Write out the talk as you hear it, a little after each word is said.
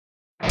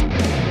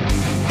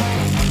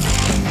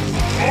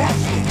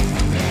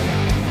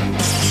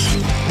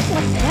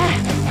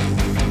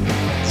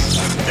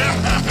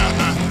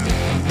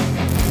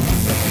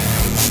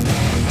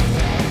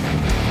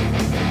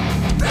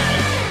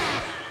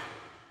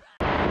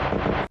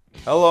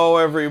Hello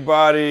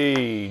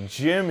everybody,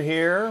 Jim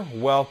here.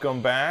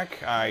 Welcome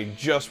back. I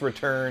just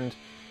returned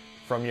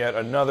from yet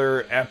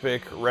another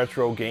epic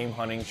retro game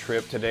hunting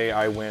trip. Today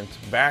I went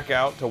back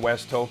out to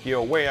West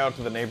Tokyo, way out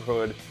to the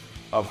neighborhood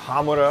of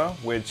Hamura,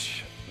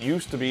 which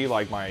used to be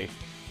like my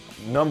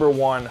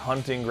 #1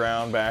 hunting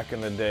ground back in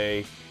the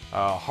day.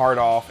 Hard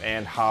off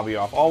and hobby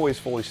off, always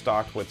fully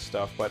stocked with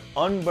stuff, but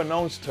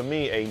unbeknownst to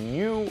me, a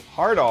new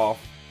hard off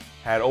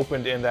had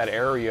opened in that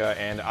area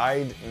and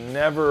I'd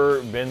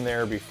never been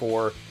there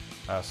before.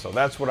 So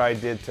that's what I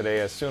did today.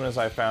 As soon as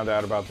I found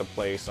out about the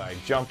place, I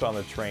jumped on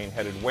the train,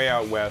 headed way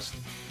out west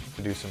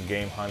to do some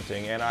game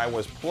hunting, and I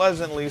was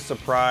pleasantly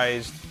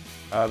surprised.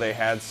 They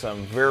had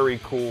some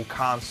very cool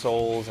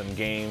consoles and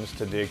games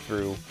to dig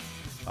through.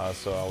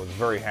 So I was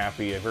very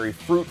happy, a very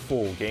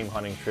fruitful game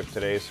hunting trip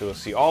today. So you'll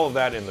see all of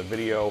that in the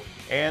video,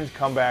 and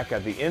come back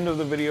at the end of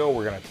the video.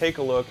 We're gonna take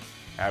a look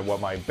at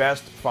what my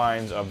best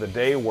finds of the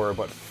day were.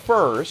 But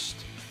first,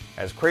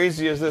 as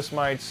crazy as this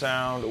might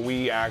sound,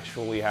 we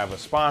actually have a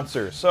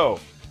sponsor. So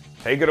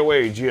take it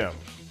away, Jim.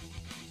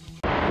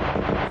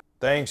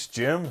 Thanks,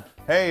 Jim.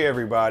 Hey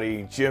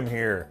everybody, Jim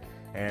here.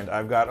 And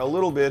I've got a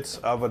little bit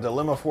of a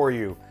dilemma for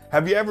you.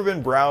 Have you ever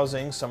been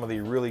browsing some of the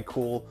really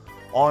cool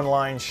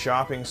online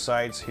shopping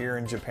sites here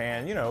in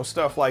Japan? You know,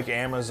 stuff like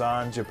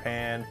Amazon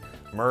Japan,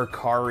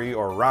 Mercari,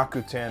 or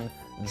Rakuten,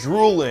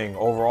 drooling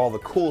over all the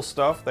cool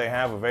stuff they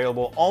have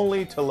available,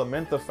 only to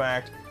lament the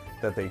fact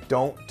that they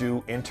don't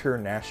do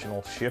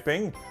international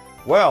shipping?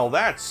 Well,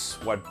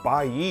 that's what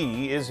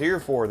Buyee is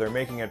here for. They're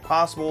making it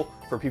possible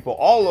for people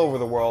all over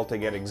the world to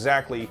get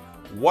exactly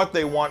what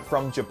they want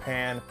from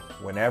Japan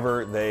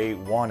whenever they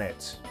want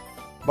it.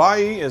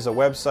 Buyee is a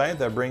website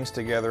that brings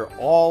together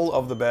all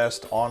of the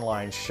best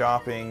online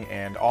shopping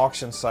and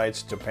auction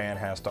sites Japan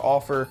has to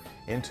offer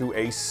into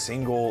a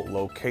single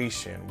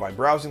location. By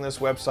browsing this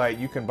website,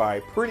 you can buy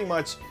pretty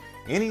much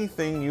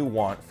anything you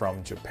want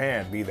from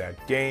Japan, be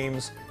that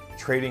games,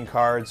 trading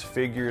cards,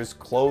 figures,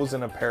 clothes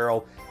and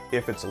apparel.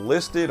 If it's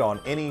listed on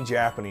any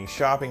Japanese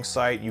shopping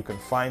site, you can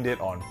find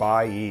it on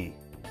Buyee.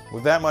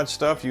 With that much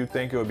stuff, you'd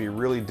think it would be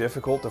really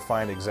difficult to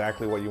find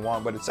exactly what you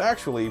want, but it's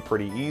actually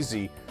pretty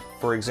easy.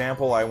 For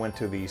example, I went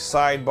to the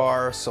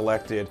sidebar,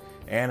 selected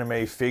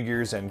anime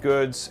figures and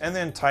goods, and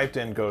then typed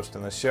in Ghost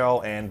in the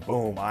Shell, and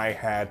boom, I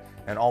had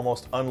an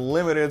almost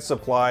unlimited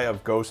supply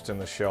of Ghost in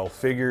the Shell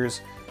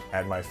figures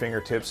at my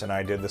fingertips, and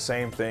I did the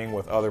same thing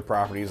with other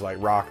properties like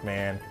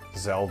Rockman,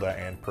 Zelda,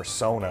 and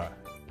Persona.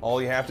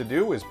 All you have to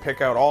do is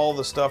pick out all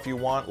the stuff you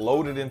want,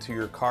 load it into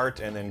your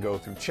cart, and then go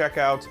through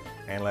checkout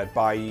and let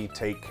Buyee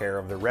take care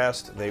of the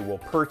rest. They will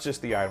purchase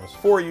the items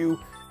for you,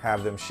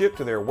 have them shipped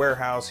to their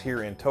warehouse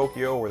here in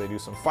Tokyo, where they do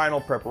some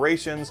final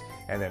preparations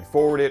and then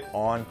forward it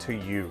on to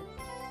you.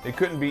 It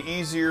couldn't be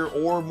easier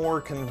or more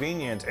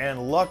convenient,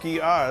 and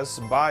lucky us,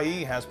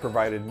 Buyee has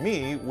provided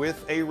me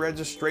with a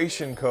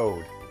registration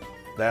code.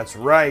 That's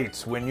right,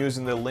 when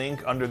using the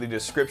link under the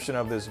description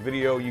of this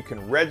video, you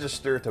can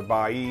register to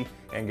Buyee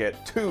and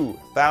get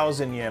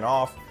 2,000 yen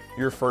off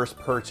your first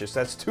purchase.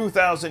 That's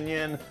 2,000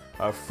 yen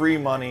of free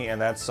money, and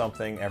that's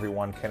something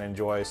everyone can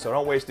enjoy. So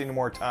don't waste any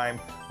more time.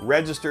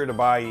 Register to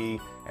Buyee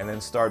and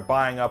then start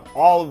buying up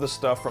all of the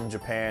stuff from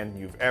Japan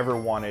you've ever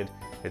wanted.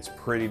 It's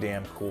pretty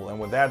damn cool. And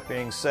with that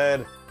being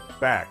said,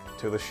 back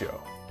to the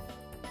show.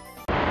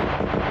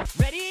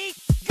 Ready,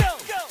 go!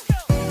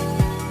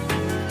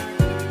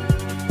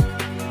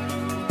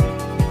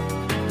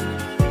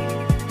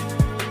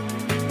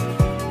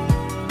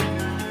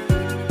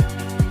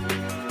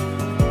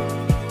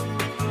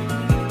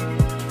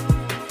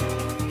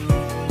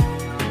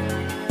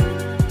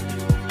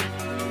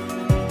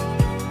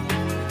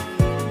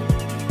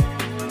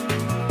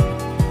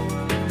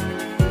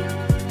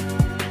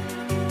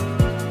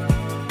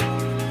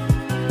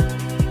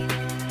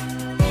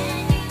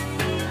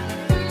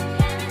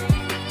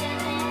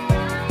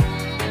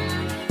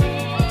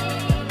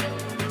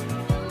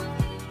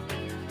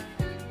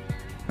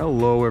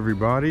 Hello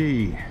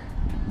everybody,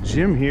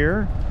 Jim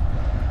here,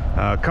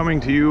 coming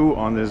to you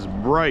on this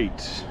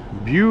bright,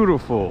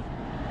 beautiful,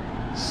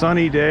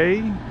 sunny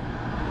day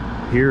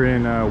here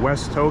in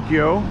West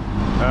Tokyo.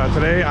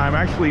 Today I'm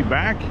actually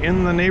back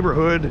in the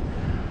neighborhood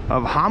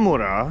of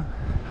Hamura.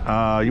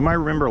 You might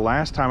remember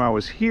last time I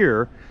was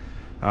here,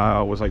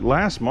 was like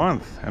last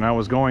month, and I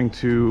was going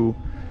to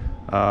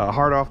a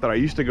hard off that I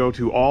used to go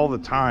to all the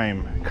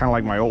time, kind of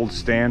like my old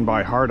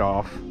standby hard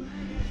off.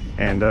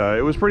 And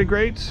it was pretty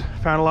great.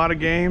 Found a lot of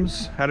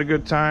games, had a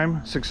good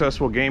time,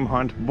 successful game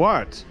hunt.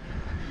 But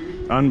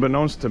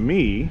unbeknownst to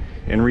me,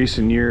 in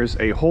recent years,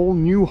 a whole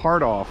new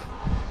hard off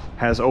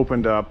has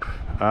opened up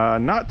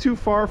not too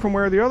far from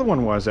where the other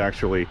one was,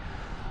 actually.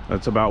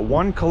 It's about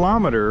 1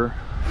 kilometer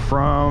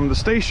from the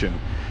station,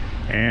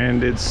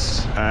 and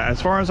it's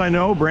as far as I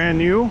know, brand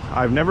new.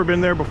 I've never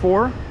been there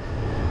before,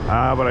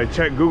 but I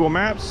checked Google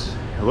Maps.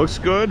 It looks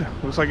good.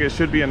 Looks like it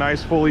should be a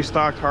nice fully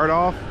stocked hard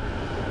off.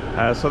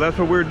 So that's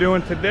what we're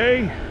doing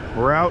today.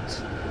 We're out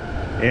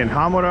in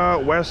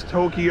Hamura, West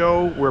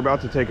Tokyo. We're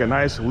about to take a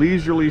nice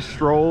leisurely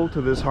stroll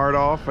to this hard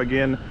off.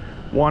 Again,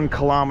 1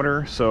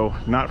 kilometer, so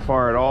not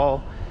far at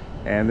all.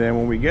 And then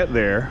when we get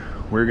there,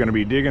 we're going to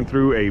be digging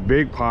through a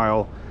big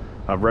pile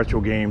of retro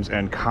games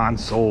and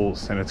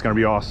consoles, and it's going to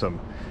be awesome.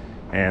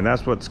 And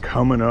that's what's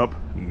coming up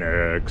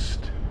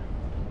next.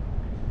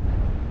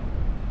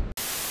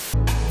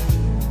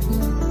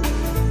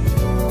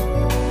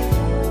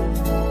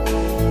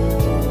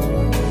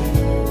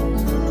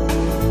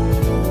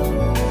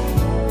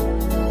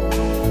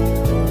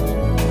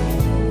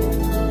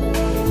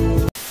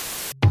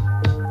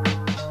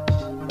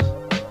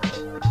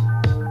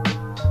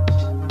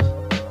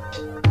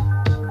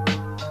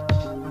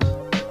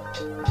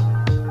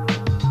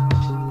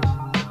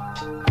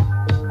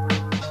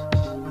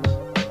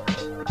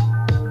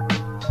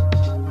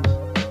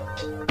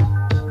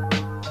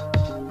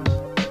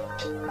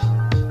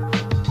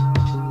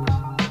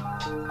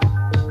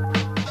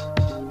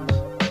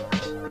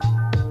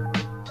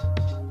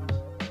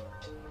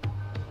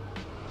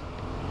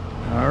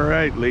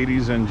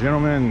 Ladies and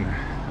gentlemen,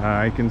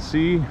 I can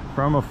see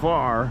from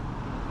afar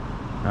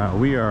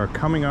we are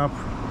coming up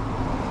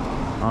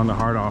on the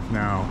hard off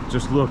now.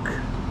 Just look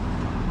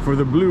for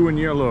the blue and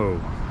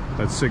yellow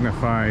that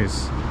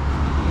signifies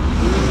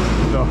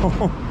the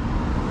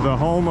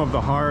home of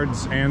the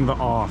hards and the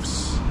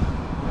offs.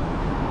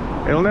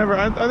 It'll never,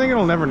 I think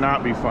it'll never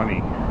not be funny.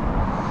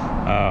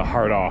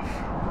 Hard off,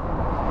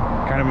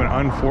 kind of an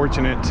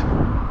unfortunate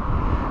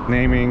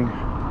naming,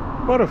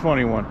 but a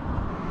funny one.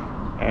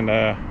 And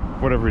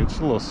whatever, it's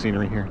a little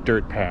scenery here.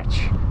 Dirt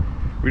patch.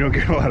 We don't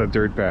get a lot of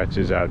dirt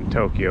patches out in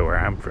Tokyo, where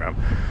I'm from.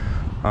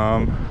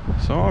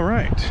 So all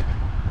right.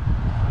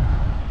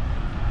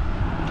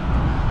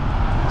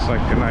 It's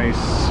like a nice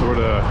sort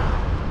of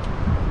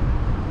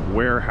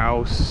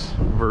warehouse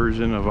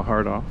version of a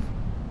hard off.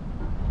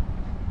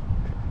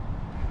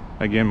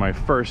 Again, my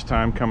first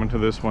time coming to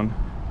this one.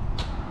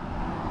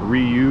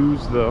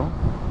 Reused though.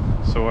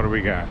 So what do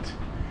we got?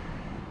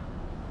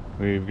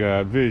 We've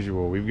got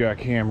visual, we've got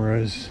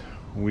cameras,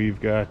 we've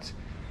got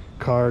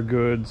car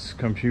goods,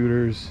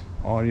 computers,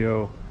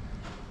 audio,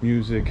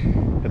 music,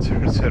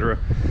 etc., etc.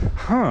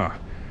 Huh,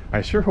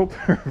 I sure hope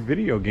there are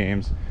video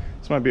games.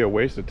 This might be a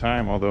waste of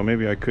time, although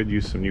maybe I could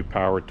use some new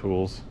power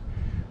tools.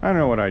 I don't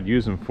know what I'd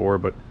use them for,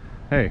 but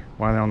hey,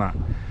 why the hell not?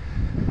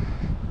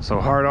 So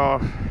hard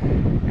off,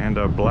 and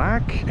a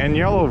black and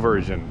yellow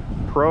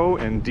version, Pro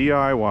and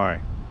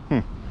DIY.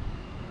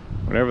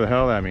 Whatever the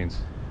hell that means.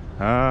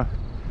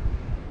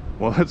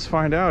 Well, let's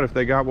find out if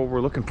they got what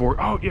we're looking for.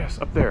 Oh, yes,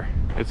 up there.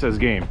 It says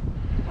game.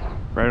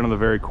 Right on the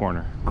very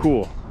corner.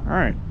 Cool. All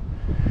right.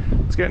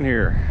 Let's get in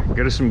here.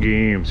 Get us some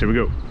games. Here we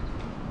go.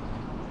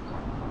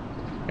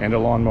 And a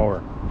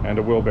lawnmower. And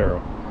a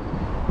wheelbarrow.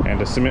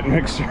 And a cement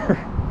mixer.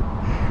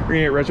 We're gonna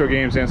get retro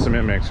games and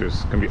cement mixers.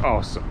 It's gonna be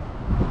awesome.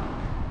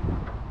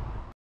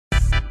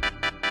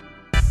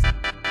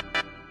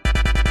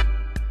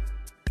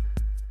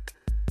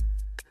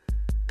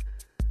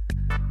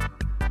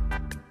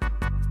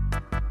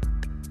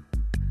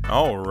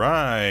 All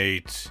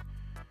right,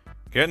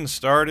 getting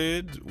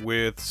started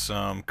with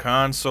some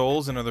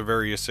consoles and other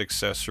various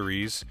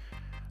accessories.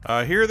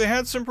 Here they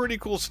had some pretty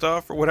cool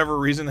stuff. For whatever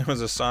reason, there was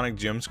a Sonic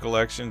Gems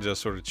collection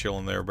just sort of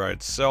chilling there by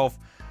itself.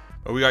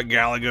 But we got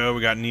Galaga,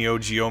 we got Neo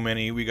Geo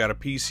Mini, we got a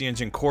PC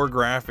Engine Core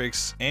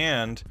Graphics,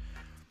 and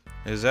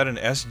is that an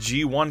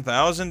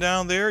SG-1000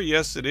 down there?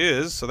 Yes, it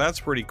is, so that's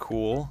pretty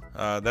cool.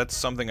 That's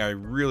something I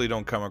really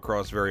don't come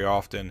across very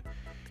often,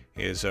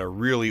 is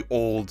really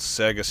old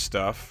Sega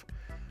stuff.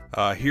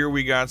 Here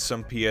we got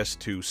some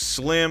PS2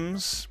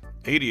 Slims,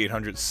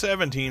 8,800,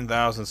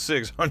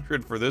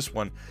 17,600 for this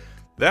one.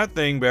 That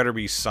thing better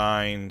be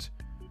signed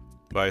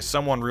by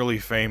someone really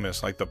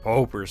famous, like the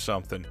Pope or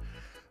something.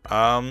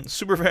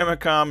 Super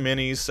Famicom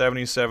Minis,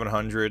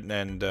 7,700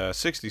 and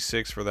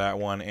 66 for that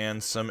one,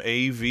 and some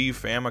AV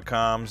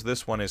Famicoms.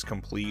 This one is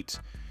complete,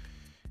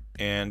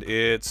 and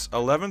it's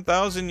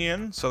 11,000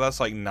 yen, so that's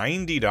like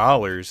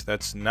 $90.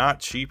 That's not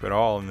cheap at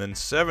all. And then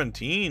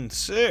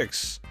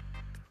 17,600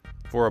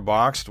 for a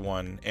boxed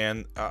one.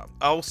 And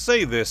I'll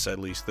say this, at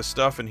least the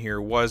stuff in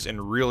here was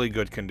in really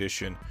good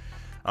condition.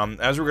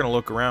 As we're gonna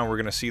look around, we're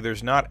gonna see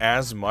there's not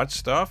as much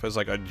stuff as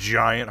like a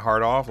giant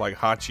hard off like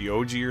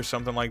Hachioji or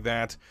something like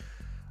that.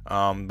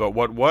 But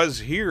what was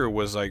here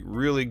was like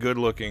really good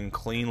looking,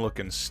 clean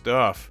looking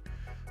stuff.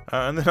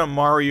 And then a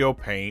Mario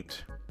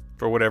paint,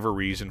 for whatever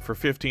reason, for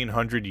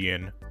 1,500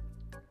 yen.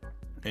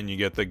 And you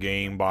get the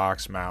game,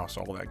 box, mouse,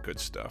 all that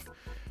good stuff.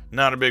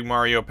 Not a big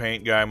Mario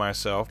paint guy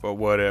myself, but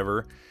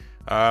whatever.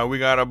 We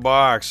got a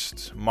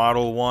boxed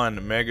Model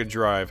 1 Mega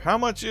Drive. How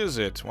much is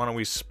it? Why don't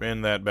we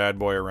spin that bad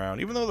boy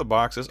around? Even though the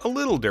box is a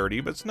little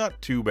dirty, but it's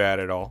not too bad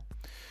at all.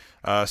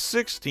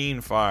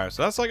 16.5,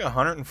 so that's like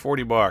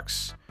 140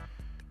 bucks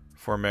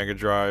for Mega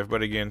Drive.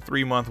 But again,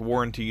 3-month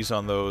warranties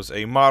on those.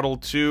 A Model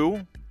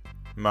 2,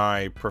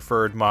 my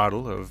preferred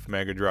model of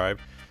Mega Drive,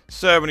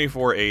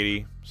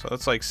 74.80. So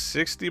that's like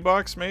 60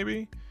 bucks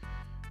maybe?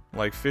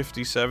 Like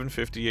 57,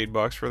 58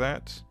 bucks for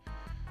that.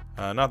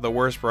 Not the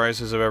worst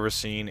prices I've ever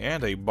seen.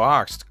 And a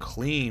boxed,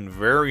 clean,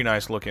 very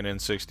nice looking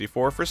N64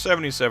 for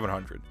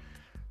 7,700.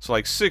 So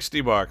like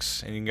 60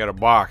 bucks, and you can get a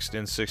boxed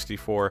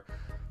N64.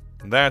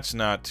 That's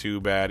not too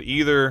bad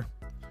either.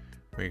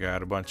 We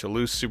got a bunch of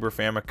loose Super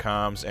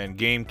Famicoms and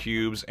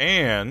GameCubes,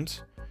 and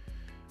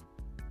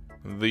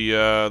the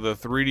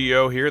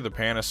 3DO here, the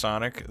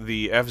Panasonic,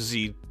 the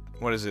FZ,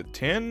 what is it,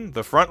 10?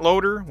 The front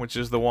loader, which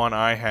is the one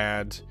I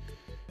had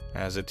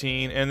as a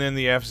teen, and then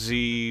the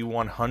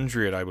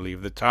FZ100, I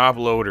believe, the top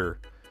loader,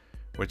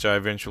 which I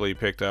eventually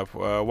picked up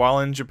while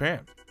in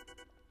Japan.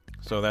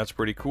 So that's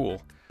pretty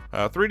cool.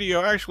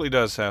 3DO actually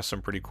does have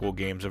some pretty cool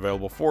games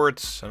available for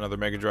it. Another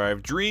Mega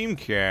Drive,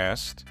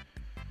 Dreamcast,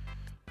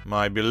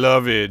 my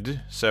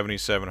beloved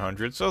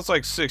 7700. So it's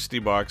like 60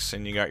 bucks,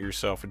 and you got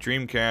yourself a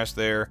Dreamcast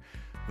there.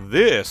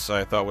 This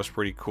I thought was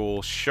pretty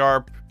cool,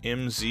 Sharp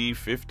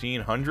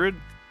MZ1500.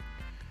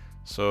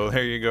 So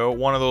there you go,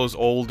 one of those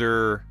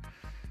older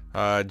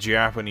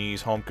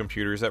Japanese home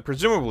computers that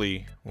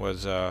presumably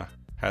was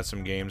had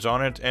some games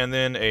on it. And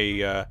then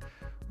a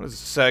what is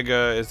it,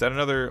 Sega? Is that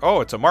another?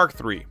 Oh, it's a Mark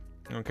III.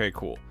 Okay,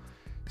 cool.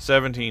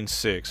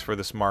 17.6 for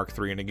this Mark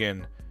III, and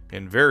again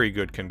in very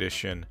good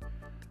condition.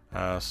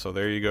 So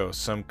there you go,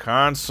 some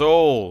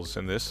consoles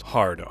in this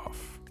hard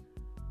off.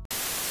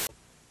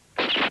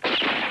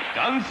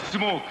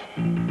 Gunsmoke.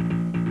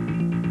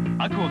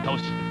 悪を倒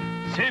し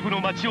西部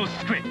の街を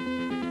救え。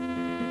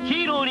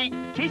ヒーロー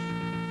にキス。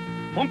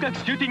本格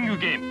シューティング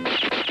ゲーム。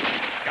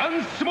ガ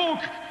ンスモー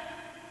ク。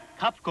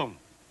カプコン。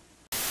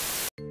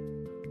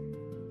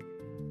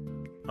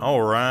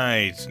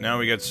Alright, now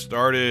we get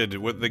started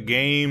with the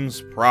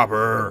games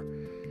proper.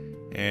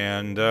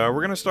 And we're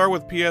going to start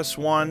with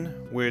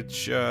PS1,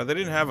 which they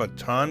didn't have a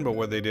ton, but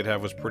what they did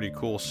have was pretty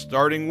cool.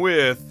 Starting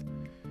with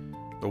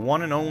the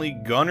one and only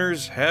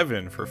Gunner's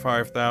Heaven for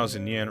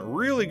 5,000 yen.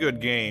 Really good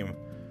game.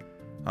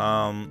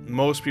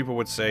 Most people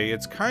would say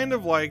it's kind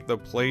of like the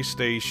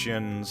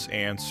PlayStation's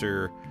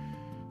answer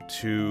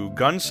to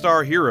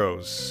Gunstar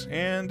Heroes,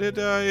 and it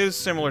is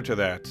similar to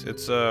that.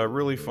 It's a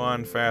really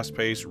fun,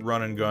 fast-paced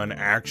run-and-gun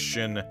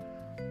action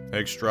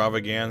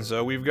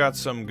extravaganza. We've got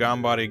some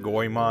Gambare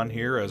Goemon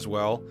here as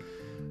well.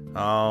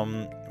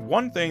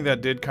 One thing that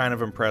did kind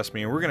of impress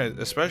me, and we're going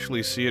to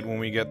especially see it when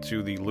we get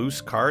to the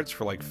loose carts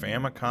for like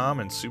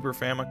Famicom and Super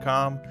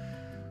Famicom.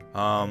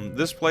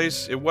 This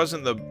place, it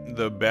wasn't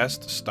the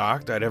best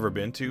stocked I'd ever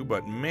been to,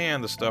 but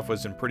man, the stuff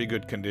was in pretty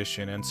good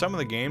condition. And some of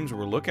the games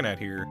we're looking at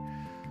here,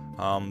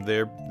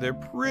 they're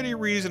pretty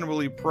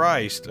reasonably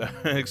priced,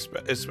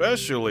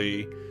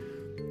 especially,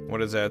 what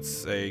does that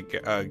say,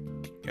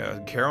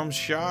 carom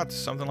shot,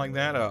 something like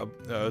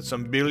that,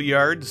 some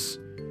billiards.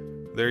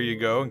 There you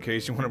go, in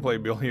case you want to play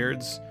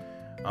billiards.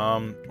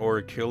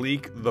 Or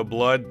Kilik the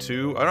Blood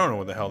 2. I don't know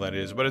what the hell that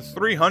is, but it's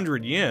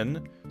 300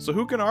 yen. So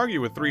who can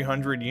argue with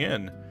 300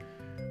 yen?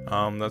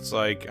 That's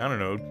like, I don't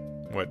know,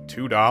 what,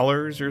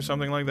 $2 or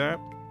something like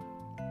that?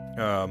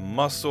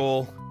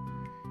 Muscle.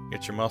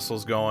 Get your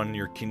muscles going,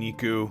 your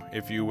Kiniku,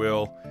 if you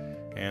will.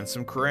 And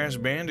some Crash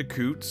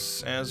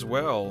Bandicoots as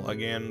well.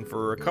 Again,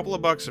 for a couple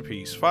of bucks a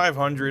piece.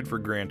 500 for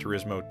Gran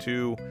Turismo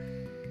 2.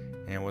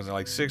 And was it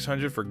like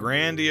 600 for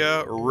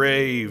Grandia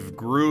Rave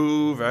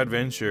Groove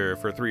Adventure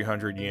for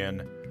 300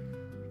 yen.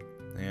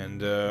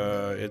 And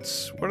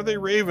it's, what are they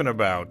raving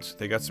about?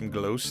 They got some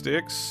glow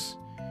sticks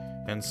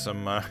and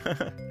some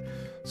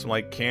some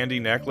like candy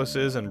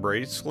necklaces and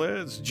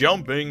bracelets.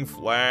 Jumping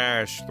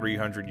Flash,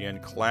 300 yen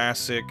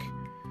classic.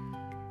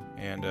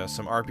 And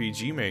some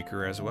RPG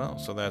Maker as well,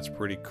 so that's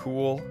pretty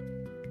cool.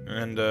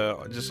 And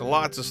just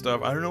lots of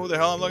stuff. I don't know what the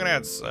hell I'm looking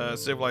at.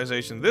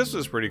 Civilization. This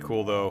is pretty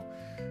cool though.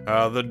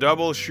 The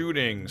double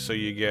shooting, so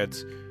you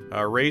get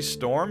Ray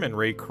Storm and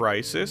Ray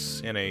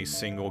Crisis in a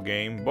single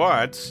game,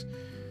 but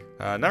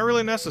not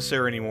really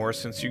necessary anymore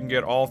since you can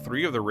get all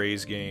three of the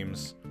Ray's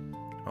games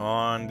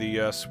on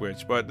the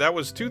Switch. But that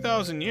was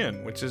 2,000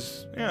 yen, which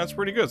is, yeah, that's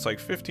pretty good. It's like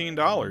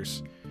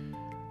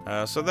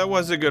 $15. So that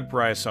was a good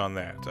price on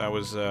that. I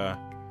was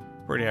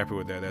pretty happy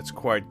with that. That's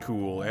quite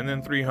cool. And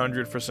then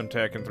 300 for some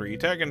Tekken 3.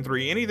 Tekken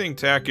 3, anything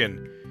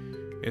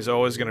Tekken is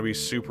always going to be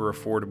super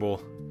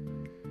affordable.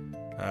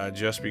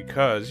 Just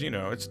because, you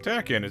know, it's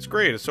Tekken. It's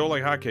great. It's sold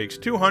like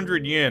hotcakes.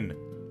 200 yen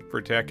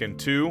for Tekken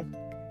 2.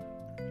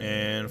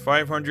 And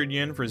 500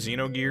 yen for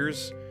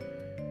Xenogears,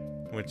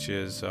 which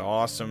is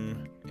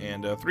awesome.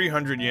 And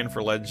 300 yen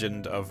for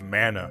Legend of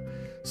Mana.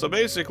 So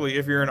basically,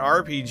 if you're an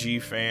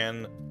RPG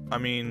fan, I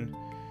mean,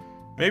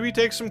 maybe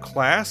take some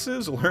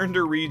classes, learn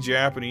to read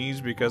Japanese,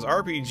 because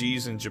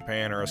RPGs in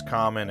Japan are as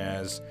common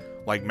as,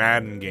 like,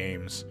 Madden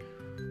games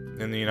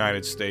in the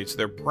United States.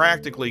 They're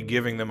practically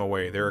giving them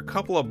away. They're a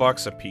couple of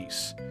bucks a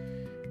piece.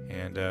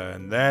 And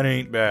that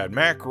ain't bad.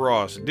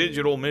 Macross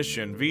Digital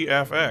Mission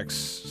VFX.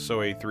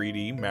 So a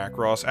 3D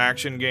Macross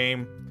action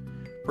game.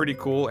 Pretty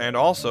cool. And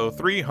also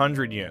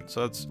 300 yen.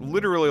 So that's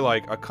literally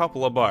like a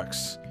couple of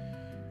bucks.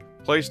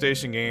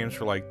 PlayStation games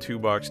for like $2,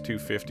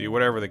 $2.50,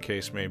 whatever the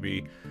case may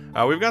be.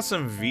 We've got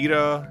some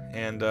Vita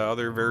and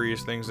other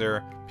various things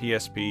there.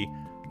 PSP.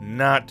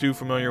 Not too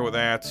familiar with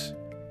that.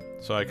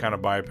 So I kind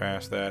of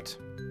bypassed that.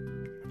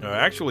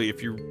 Actually,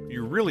 if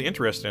you're really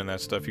interested in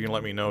that stuff, you can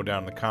let me know down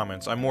in the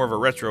comments. I'm more of a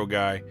retro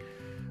guy.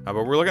 But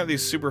we're looking at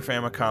these Super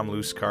Famicom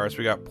loose cards.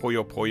 We got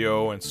Puyo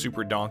Puyo and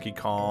Super Donkey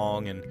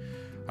Kong and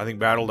I think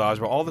Battle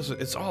Dodgeball. All this,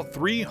 it's all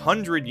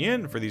 300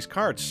 yen for these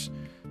carts.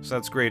 So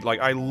that's great. Like,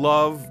 I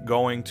love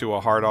going to a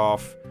hard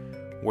off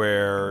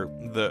where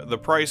the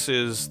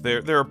prices,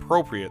 they're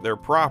appropriate, they're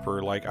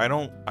proper. Like,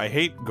 I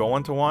hate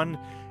going to one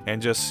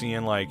and just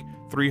seeing like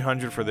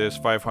 300 for this,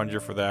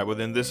 500 for that, but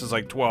then this is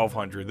like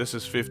 1200, this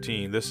is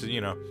 15, this is,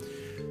 you know,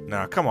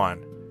 nah, come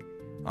on.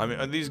 I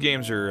mean, these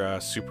games are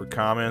super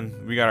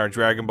common. We got our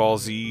Dragon Ball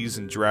Z's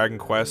and Dragon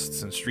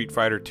Quests and Street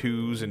Fighter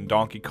 2s and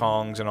Donkey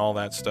Kongs and all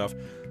that stuff.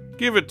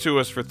 Give it to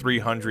us for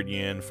 300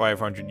 yen,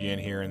 500 yen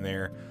here and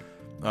there.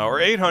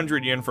 Or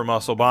 800 yen for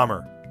Muscle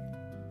Bomber,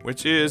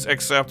 which is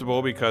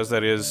acceptable because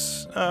that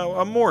is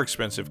a more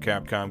expensive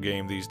Capcom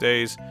game these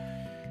days.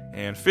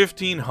 And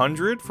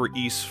 1500 for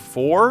Ys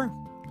 4.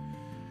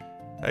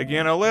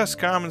 Again, a less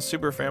common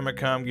Super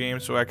Famicom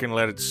game, so I can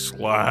let it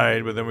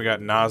slide. But then we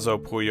got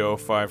Nazo Puyo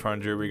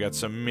 500. We got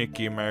some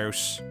Mickey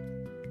Mouse.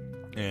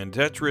 And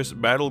Tetris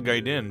Battle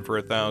Gaiden for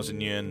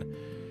 1,000 yen.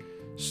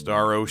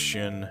 Star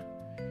Ocean.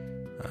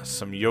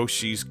 Some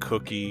Yoshi's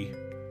Cookie.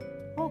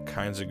 All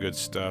kinds of good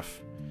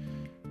stuff.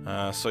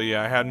 So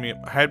yeah,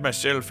 I had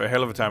myself a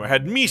hell of a time. I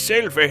had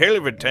myself a hell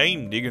of a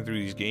time digging through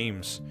these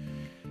games.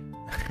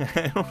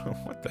 I don't know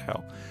what the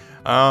hell.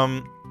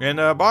 And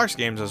box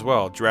games as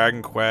well.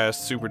 Dragon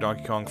Quest, Super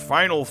Donkey Kong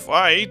Final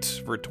Fight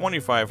for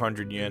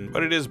 2,500 yen,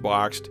 but it is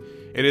boxed.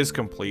 It is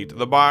complete.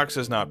 The box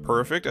is not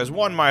perfect, as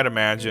one might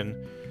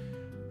imagine.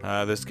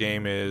 This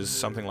game is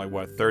something like,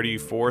 what,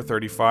 34,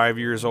 35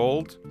 years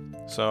old?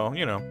 So,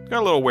 you know,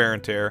 got a little wear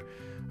and tear.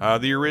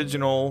 The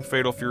original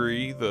Fatal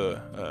Fury,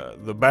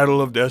 the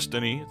Battle of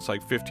Destiny, it's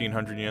like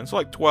 1,500 yen, so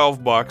like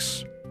 12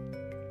 bucks.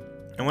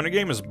 And when a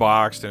game is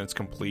boxed and it's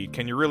complete,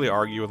 can you really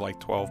argue with like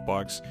 12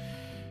 bucks?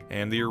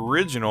 And the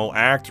original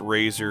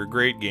ActRaiser,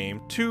 great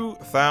game,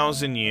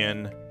 2,000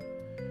 yen.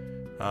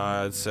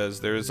 It says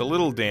there's a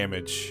little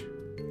damage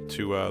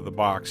to the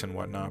box and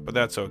whatnot, but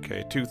that's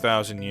okay.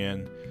 2,000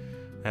 yen,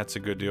 that's a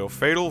good deal.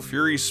 Fatal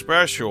Fury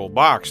Special,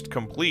 boxed,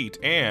 complete,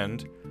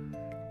 and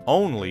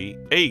only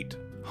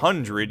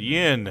 800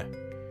 yen.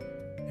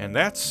 And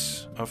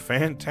that's a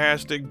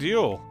fantastic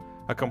deal.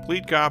 A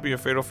complete copy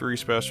of Fatal Fury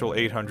Special,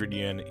 800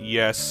 yen.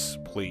 Yes,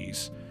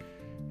 please.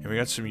 And we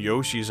got some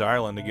Yoshi's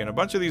Island again. A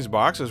bunch of these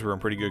boxes were in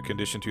pretty good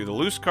condition too. The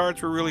loose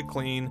carts were really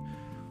clean.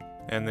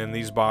 And then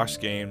these box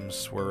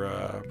games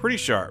were pretty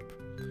sharp.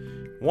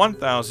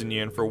 1,000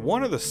 yen for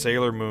one of the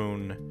Sailor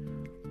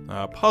Moon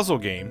puzzle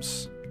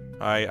games.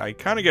 I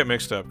kind of get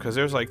mixed up because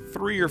there's like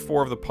 3 or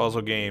 4 of the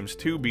puzzle games,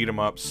 2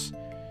 beat-em-ups,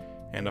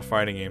 and a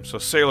fighting game. So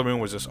Sailor Moon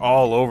was just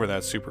all over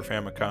that Super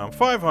Famicom.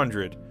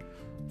 500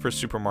 for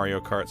Super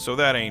Mario Kart, so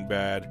that ain't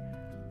bad.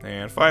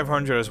 And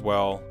 500 as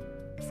well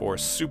for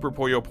Super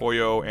Puyo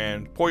Puyo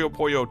and Puyo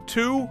Puyo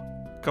 2,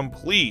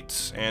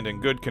 complete and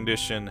in good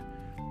condition.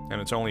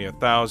 And it's only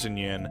 1,000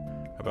 yen,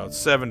 about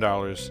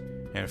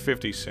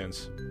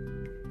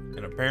 $7.50.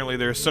 And apparently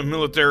there's some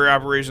military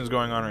operations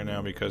going on right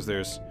now because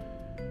there's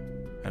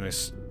an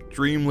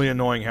extremely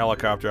annoying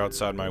helicopter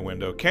outside my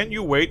window. Can't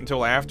you wait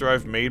until after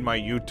I've made my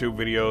YouTube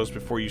videos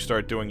before you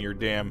start doing your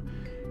damn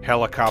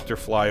helicopter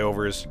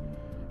flyovers?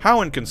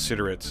 How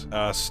inconsiderate.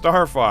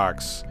 Star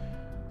Fox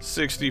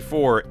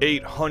 64,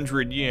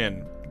 800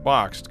 yen,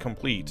 boxed,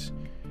 complete.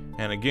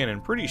 And again,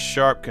 in pretty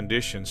sharp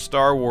condition,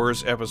 Star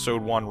Wars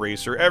Episode 1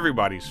 Racer,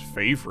 everybody's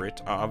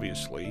favorite,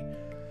 obviously.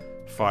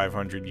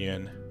 500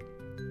 yen.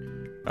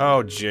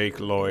 Oh, Jake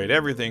Lloyd,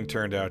 everything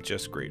turned out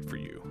just great for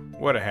you.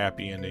 What a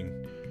happy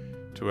ending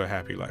to a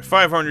happy life.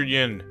 500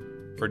 yen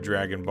for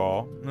Dragon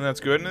Ball, and that's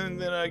good. And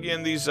then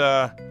again, these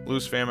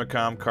loose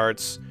Famicom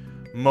carts,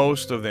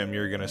 most of them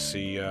you're going to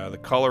see. The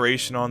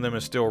coloration on them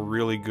is still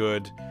really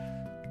good.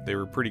 They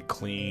were pretty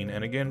clean,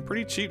 and again,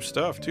 pretty cheap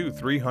stuff too.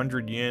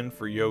 300 yen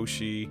for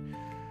Yoshi,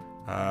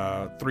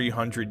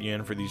 300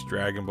 yen for these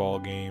Dragon Ball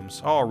games.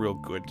 All real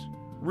good.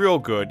 Real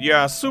good.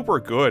 Yeah,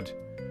 super good.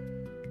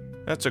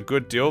 That's a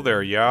good deal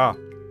there, yeah.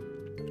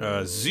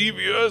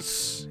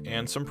 Xevious,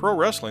 and some pro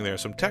wrestling there,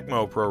 some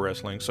Tecmo Pro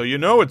Wrestling, so you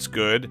know it's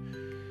good.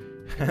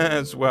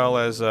 As well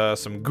as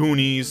some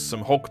Goonies,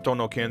 some Hokuto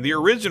no Ken, the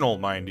original,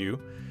 mind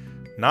you.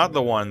 Not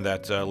the one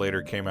that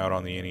later came out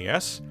on the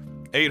NES.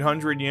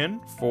 800 yen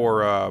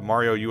for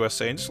Mario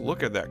USA. And just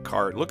look at that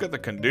cart. Look at the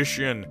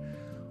condition.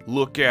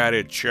 Look at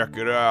it. Check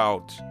it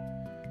out.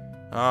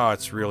 Oh,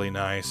 it's really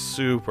nice.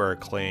 Super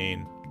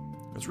clean.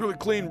 It's really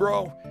clean,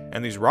 bro.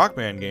 And these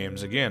Rockman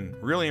games, again,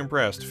 really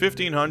impressed.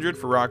 1,500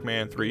 for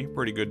Rockman 3.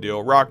 Pretty good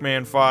deal.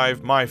 Rockman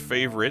 5, my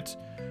favorite.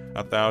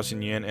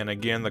 1,000 yen. And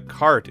again, the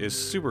cart is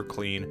super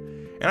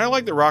clean. And I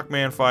like the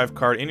Rockman 5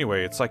 cart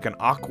anyway. It's like an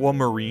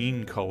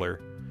aquamarine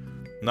color.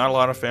 Not a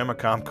lot of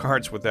Famicom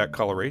carts with that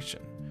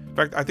coloration. In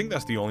fact, I think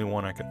that's the only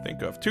one I can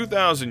think of.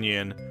 2,000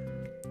 yen,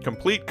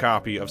 complete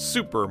copy of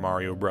Super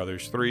Mario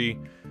Bros. 3,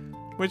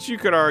 which you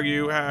could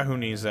argue, who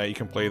needs that? You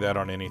can play that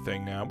on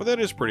anything now, but that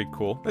is pretty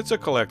cool. It's a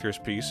collector's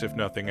piece, if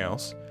nothing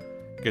else.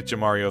 Get your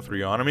Mario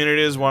 3 on. I mean, it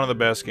is one of the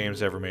best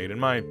games ever made, in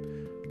my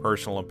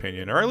personal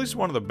opinion, or at least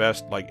one of the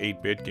best like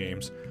 8-bit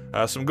games.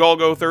 Some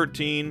Golgo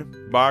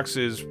 13 box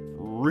is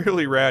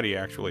really ratty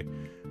actually,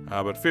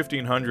 but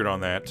 1500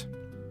 on that.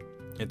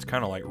 It's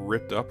kind of like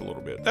ripped up a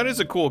little bit. That is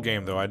a cool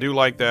game though. I do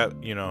like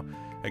that, you know,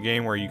 a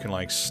game where you can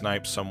like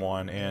snipe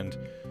someone and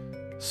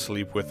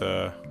sleep with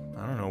a,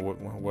 I don't know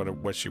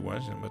what she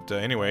was, but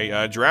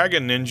anyway,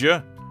 Dragon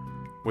Ninja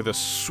with a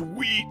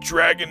sweet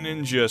Dragon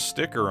Ninja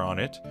sticker on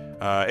it,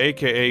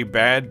 aka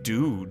Bad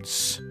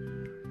Dudes.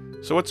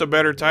 So what's a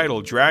better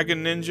title,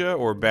 Dragon Ninja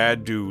or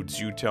Bad Dudes?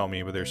 You tell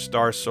me. But there's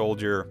Star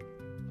Soldier.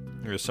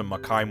 There's some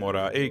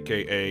Makaimura,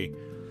 aka,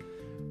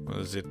 what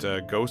is it,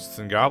 Ghosts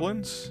and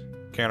Goblins?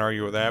 Can't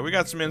argue with that. We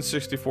got some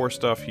N64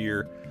 stuff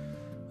here,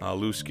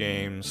 loose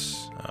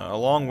games,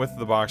 along with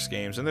the box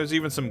games, and there's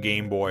even some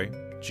Game Boy,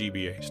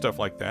 GBA, stuff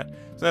like that.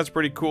 So that's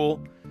pretty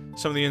cool.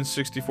 Some of the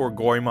N64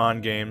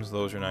 Goemon games,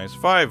 those are nice.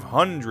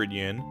 500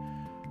 yen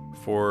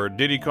for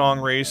Diddy Kong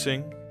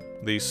Racing,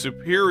 the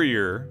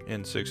superior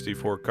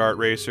N64 kart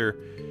racer.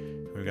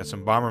 We've got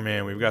some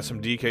Bomberman, we've got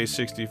some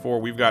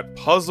DK64, we've got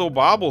Puzzle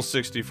Bobble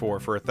 64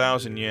 for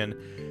 1,000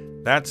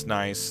 yen. That's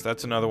nice.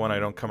 That's another one I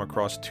don't come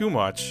across too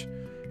much.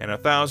 And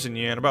 1,000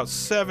 yen, about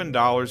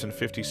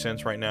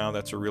 $7.50 right now.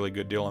 That's a really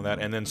good deal on that.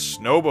 And then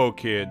Snowbo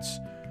Kids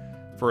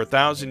for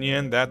 1,000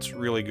 yen. That's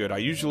really good. I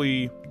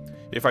usually,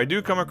 if I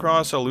do come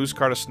across a loose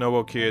card of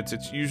Snowbo Kids,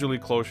 it's usually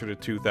closer to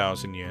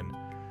 2,000 yen.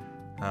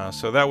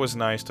 So that was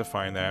nice to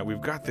find that. We've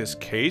got this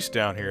case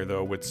down here,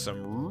 though, with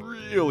some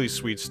really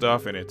sweet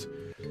stuff in it.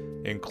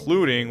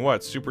 Including,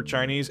 what, Super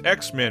Chinese?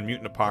 X-Men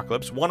Mutant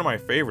Apocalypse, one of my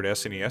favorite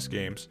SNES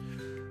games.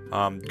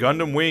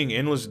 Gundam Wing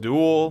Endless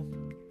Duel.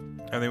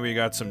 And then we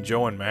got some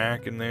Joe and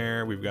Mac in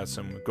there. We've got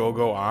some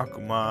Go-Go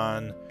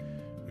Akuman,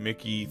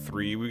 Mickey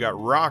 3. We got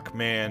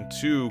Rockman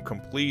 2,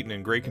 complete and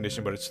in great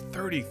condition, but it's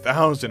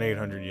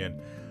 30,800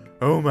 yen.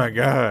 Oh my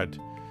god.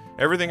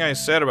 Everything I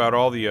said about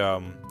all the,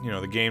 you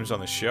know, the games on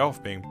the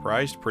shelf being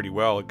priced pretty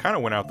well, it kind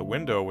of went out the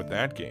window with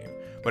that game.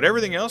 But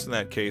everything else in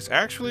that case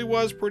actually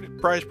was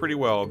priced pretty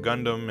well.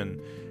 Gundam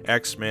and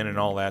X-Men and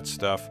all that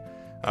stuff.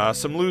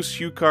 Some loose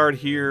Hue card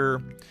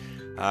here.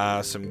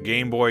 Some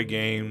Game Boy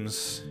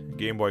games.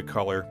 Game Boy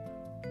Color.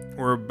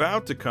 We're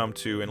about to come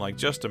to, in like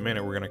just a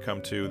minute, we're going to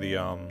come to the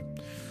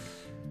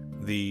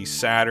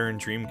Saturn,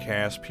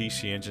 Dreamcast,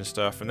 PC Engine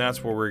stuff, and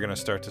that's where we're going to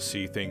start to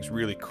see things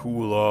really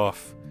cool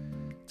off.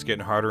 It's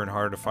getting harder and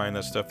harder to find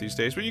that stuff these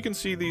days, but you can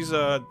see these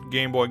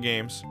Game Boy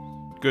games.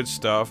 Good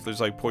stuff.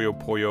 There's like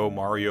Puyo Puyo,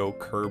 Mario,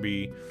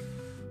 Kirby,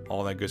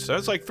 all that good stuff.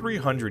 It's like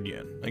 300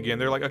 yen. Again,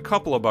 they're like a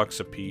couple of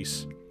bucks a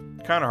piece.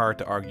 Kind of hard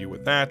to argue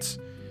with that.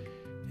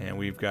 And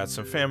we've got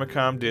some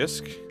Famicom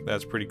disc.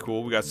 That's pretty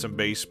cool. We got some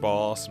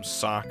baseball, some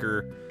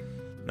soccer.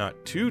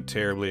 Not too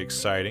terribly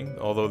exciting,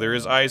 although there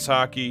is ice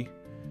hockey.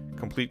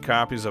 Complete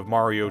copies of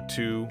Mario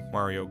 2,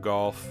 Mario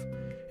Golf.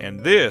 And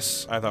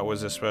this, I thought,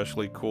 was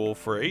especially cool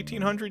for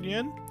 1,800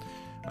 yen.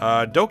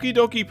 Doki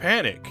Doki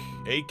Panic,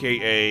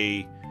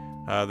 aka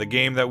the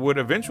game that would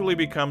eventually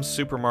become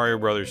Super Mario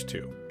Bros.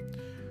 2.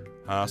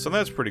 So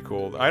that's pretty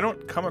cool. I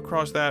don't come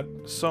across that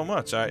so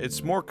much.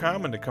 It's more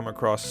common to come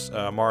across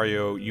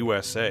Mario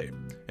USA,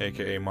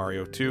 aka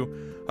Mario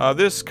 2.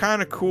 This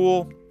kind of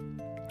cool.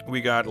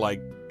 We got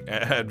like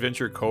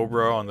Adventure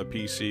Cobra on the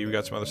PC. We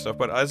got some other stuff.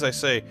 But as I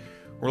say,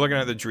 we're looking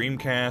at the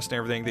Dreamcast and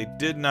everything. They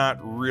did not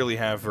really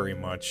have very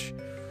much.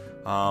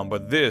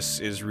 But this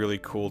is really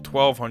cool.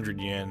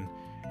 1,200 yen.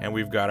 And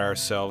we've got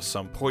ourselves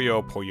some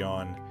Puyo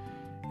Puyon.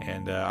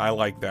 And I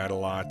like that a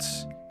lot.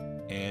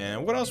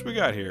 And what else we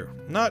got here?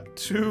 Not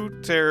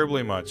too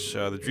terribly much.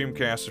 The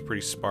Dreamcast is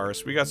pretty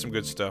sparse. We got some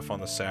good stuff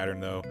on the Saturn,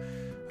 though.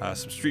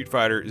 Some Street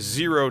Fighter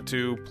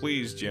 02.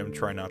 Please, Jim,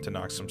 try not to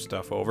knock some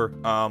stuff over.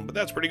 But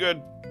that's pretty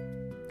good.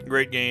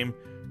 Great game.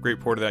 Great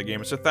port of that game.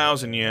 It's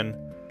 1,000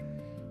 yen.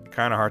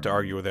 Kind of hard to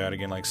argue with that.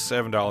 Again, like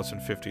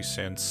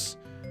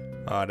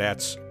 $7.50.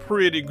 That's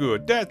pretty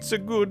good. That's a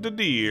good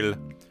deal.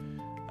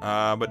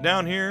 But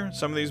down here,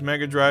 some of these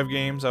Mega Drive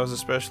games, I was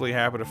especially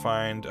happy to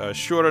find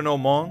Shura no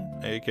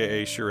Mon,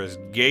 aka Shura's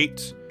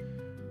Gate.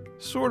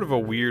 Sort of a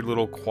weird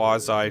little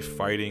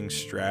quasi-fighting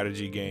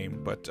strategy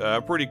game, but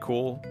pretty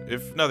cool.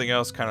 If nothing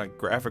else, kind of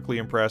graphically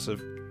impressive.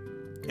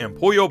 And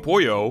Puyo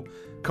Puyo,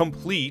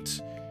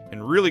 complete,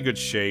 in really good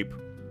shape,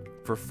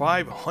 for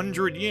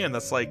 500 yen.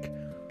 That's like,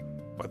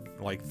 what,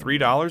 like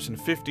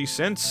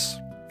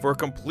 $3.50 for a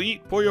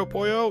complete Puyo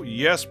Puyo?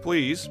 Yes,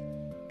 please.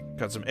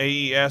 Got some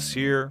AES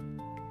here.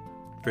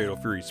 Fatal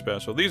Fury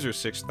Special. These are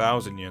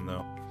 6,000 yen,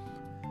 though.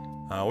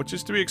 Which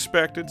is to be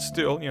expected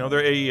still. You know,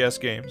 they're AES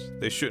games.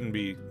 They shouldn't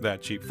be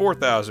that cheap.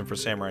 4,000 for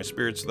Samurai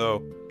Spirits,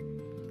 though.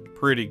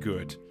 Pretty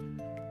good.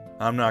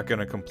 I'm not going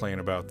to complain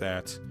about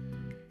that.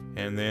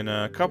 And then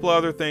a couple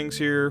other things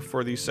here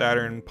for the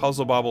Saturn.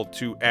 Puzzle Bobble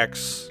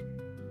 2X.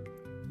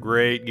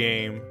 Great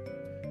game.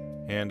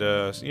 And,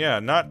 yeah,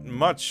 not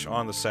much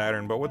on the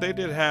Saturn. But what they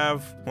did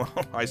have... Well,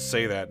 I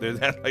say that. They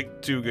had,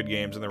 like, 2 good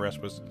games, and the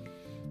rest was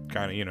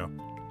kind of, you know...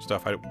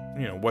 stuff I,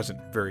 you know, wasn't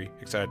very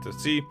excited to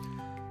see.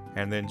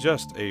 And then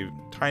just a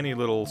tiny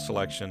little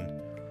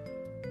selection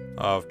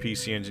of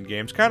PC Engine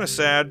games. Kind of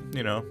sad,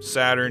 you know,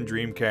 Saturn,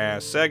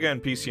 Dreamcast, Sega,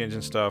 and PC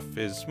Engine stuff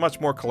is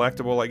much more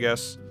collectible, I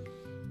guess,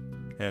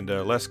 and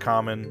less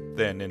common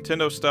than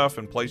Nintendo stuff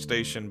and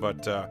PlayStation,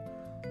 but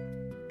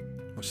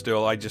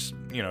still, I just,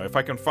 you know, if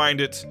I can find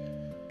it,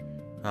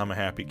 I'm a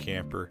happy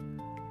camper.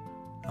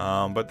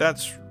 But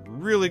that's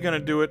really gonna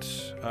do it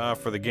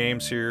for the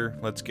games here.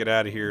 Let's get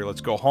out of here.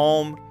 Let's go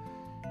home,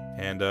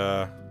 and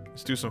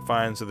let's do some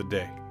finds of the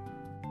day.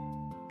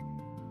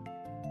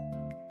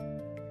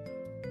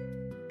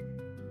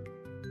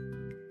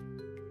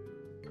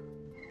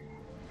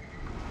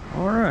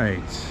 Alright.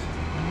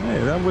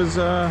 Hey, that was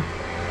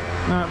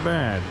not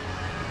bad.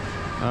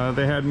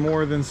 They had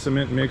more than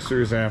cement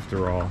mixers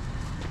after all.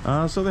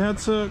 So they had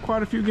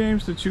quite a few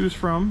games to choose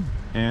from,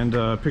 and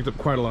picked up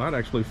quite a lot.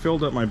 Actually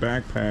filled up my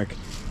backpack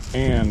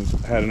and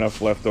had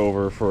enough left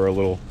over for a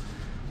little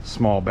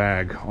small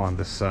bag on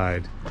the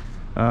side.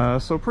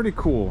 So pretty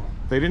cool.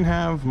 They didn't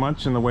have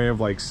much in the way of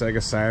like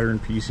Sega Saturn,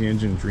 PC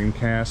Engine,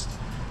 Dreamcast.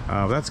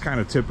 That's kind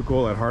of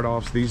typical at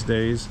hard-offs these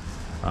days.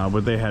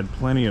 But they had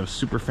plenty of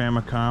Super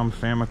Famicom,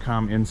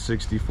 Famicom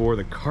N64.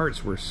 The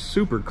carts were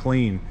super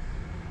clean.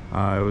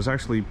 It was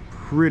actually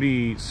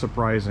pretty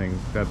surprising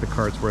that the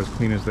carts were as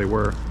clean as they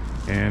were,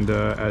 and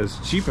as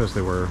cheap as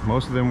they were.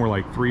 Most of them were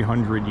like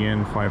 300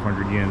 yen,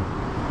 500 yen.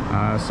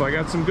 So I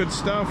got some good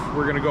stuff.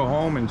 We're gonna go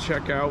home and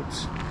check out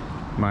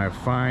my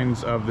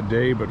finds of the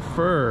day, but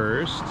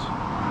first,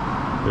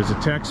 there's a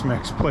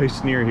Tex-Mex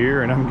place near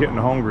here and I'm getting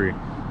hungry.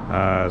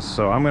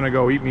 So I'm gonna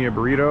go eat me a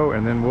burrito,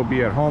 and then we'll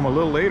be at home a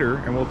little later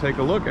and we'll take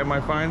a look at my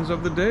finds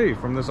of the day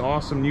from this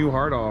awesome new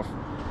hard-off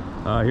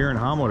here in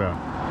Hamura.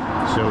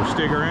 So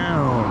stick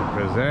around,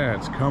 because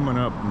that's coming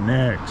up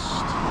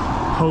next.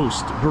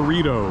 Post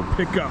burrito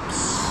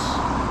pickups.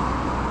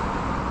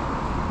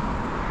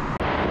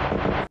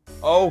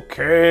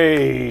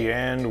 Okay,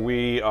 and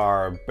we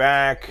are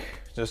back.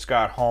 Just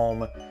got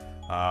home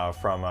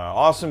from an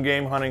awesome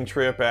game hunting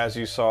trip. As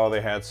you saw,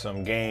 they had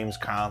some games,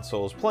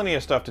 consoles, plenty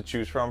of stuff to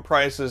choose from.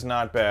 Prices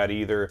not bad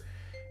either.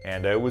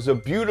 And it was a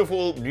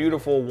beautiful,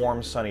 beautiful,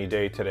 warm, sunny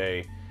day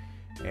today.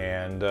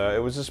 And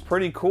it was just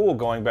pretty cool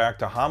going back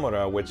to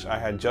Hamura, which I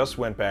had just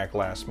went back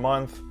last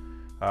month.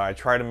 I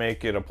try to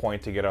make it a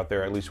point to get out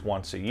there at least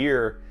once a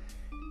year,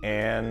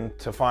 and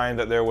to find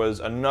that there was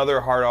another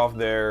hard-off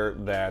there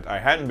that I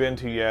hadn't been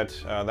to yet,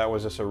 that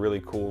was just a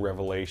really cool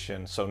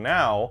revelation. So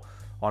now,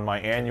 on my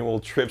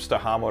annual trips to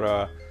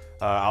Hamura,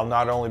 I'll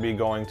not only be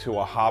going to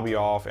a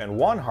hobby-off and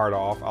one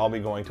hard-off, I'll be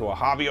going to a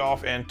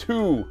hobby-off and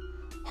 2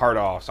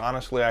 hard-offs.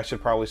 Honestly, I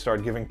should probably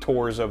start giving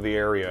tours of the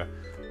area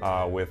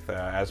with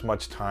as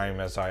much time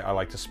as I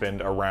like to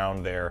spend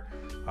around there.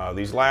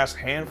 These last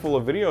handful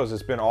of videos,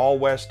 it's been all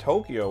West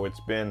Tokyo. It's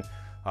been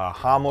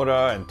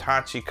Hamura and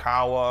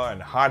Tachikawa and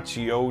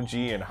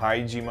Hachioji and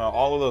Haijima.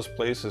 All of those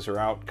places are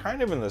out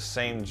kind of in the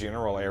same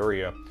general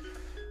area.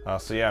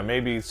 So yeah,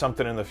 maybe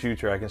something in the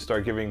future I can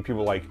start giving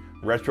people like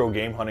retro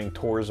game hunting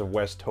tours of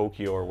West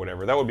Tokyo or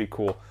whatever. That would be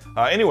cool.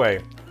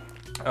 Anyway,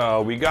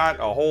 we got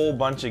a whole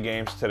bunch of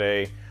games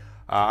today.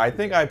 I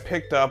think I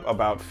picked up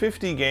about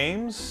 50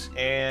 games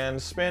and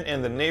spent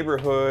in the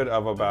neighborhood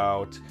of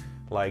about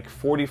like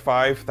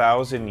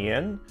 45,000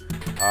 yen,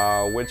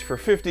 which for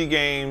 50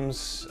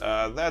 games,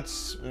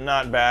 that's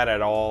not bad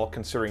at all,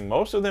 considering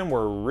most of them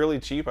were really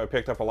cheap. I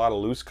picked up a lot of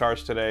loose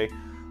carts today.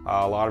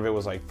 A lot of it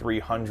was like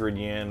 300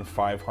 yen,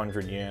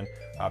 500 yen.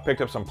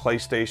 Picked up some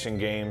PlayStation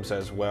games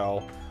as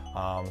well.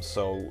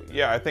 So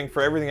yeah, I think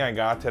for everything I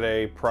got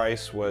today,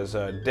 price was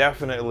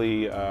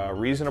definitely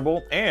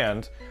reasonable,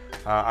 and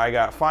I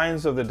got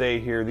finds of the day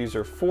here. These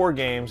are 4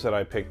 games that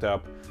I picked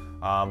up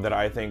that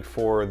I think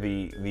for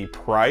the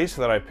price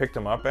that I picked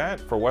them up at,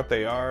 for what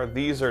they are,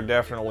 these are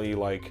definitely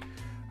like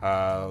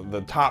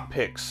the top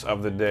picks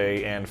of the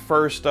day. And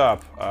first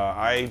up,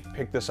 I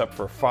picked this up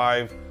for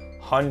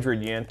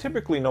 500 yen.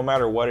 Typically, no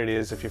matter what it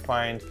is, if you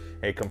find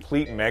a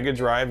complete Mega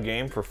Drive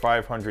game for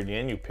 500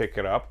 yen, you pick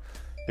it up.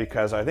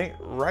 Because I think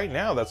right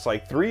now that's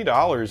like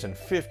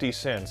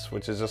 $3.50,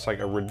 which is just like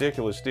a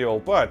ridiculous deal.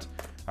 But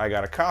I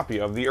got a copy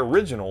of the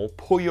original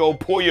Puyo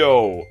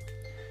Puyo.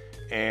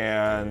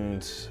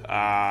 And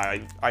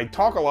I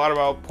talk a lot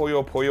about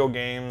Puyo Puyo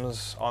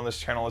games on this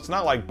channel. It's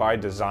not like by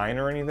design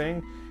or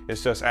anything.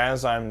 It's just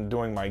as I'm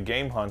doing my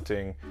game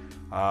hunting,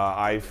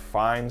 I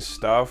find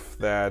stuff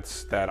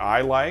that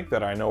I like,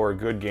 that I know are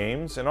good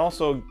games. And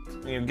also,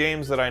 you know,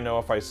 games that I know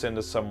if I send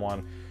to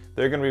someone,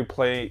 they're going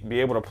to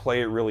be able to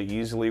play it really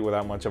easily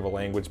without much of a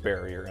language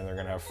barrier, and they're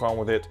going to have fun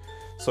with it.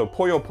 So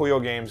Puyo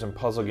Puyo games and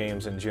puzzle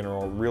games in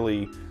general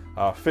really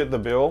fit the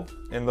bill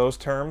in those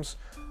terms.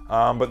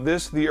 But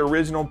the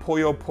original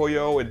Puyo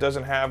Puyo, it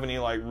doesn't have any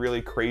like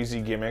really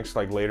crazy gimmicks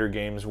like later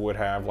games would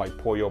have, like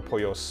Puyo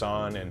Puyo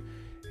Sun and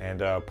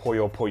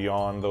Puyo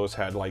Puyon. Those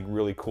had like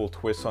really cool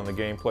twists on the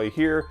gameplay.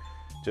 Here,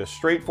 just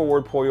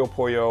straightforward Puyo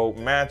Puyo.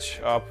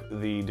 Match up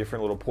the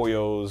different little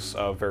Puyos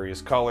of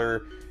various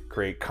color.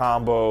 create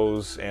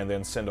combos, and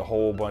then send a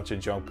whole bunch of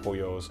junk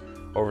Puyos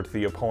over to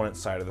the opponent's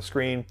side of the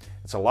screen.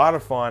 It's a lot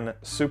of fun,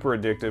 super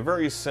addictive,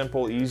 very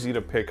simple, easy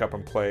to pick up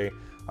and play.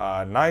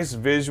 Nice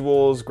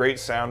visuals, great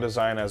sound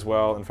design as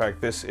well. In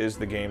fact, this is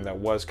the game that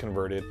was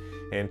converted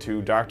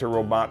into Dr.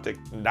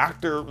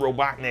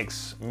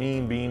 Robotnik's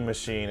Mean Bean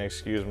Machine,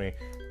 excuse me.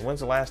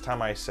 When's the last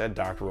time I said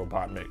Dr.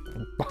 Robotnik?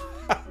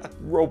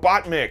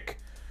 Robotnik!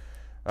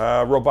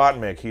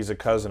 Robotnik, he's a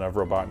cousin of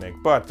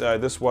Robotnik. But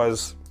this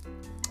was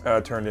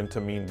turned into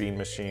Mean Bean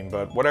Machine.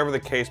 But whatever the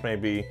case may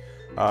be,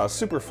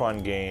 super fun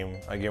game,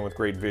 again with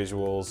great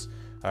visuals,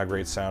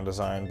 great sound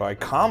design by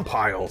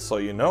Compile, so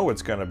you know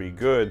it's going to be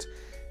good.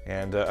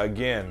 And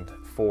again,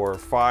 for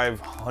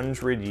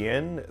 500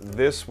 yen,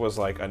 this was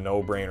like a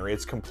no-brainer.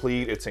 It's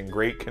complete, it's in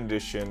great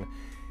condition,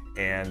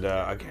 and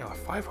again,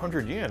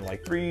 500 yen,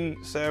 like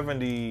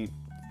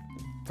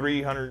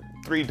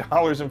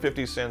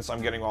 $3.50.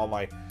 I'm getting all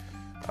my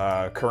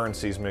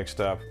currencies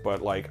mixed up,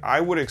 but like I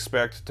would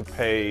expect to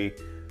pay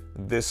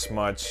this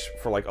much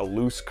for like a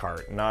loose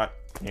cart, not,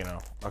 you know,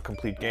 a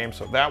complete game.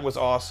 So that was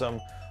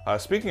awesome.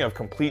 Speaking of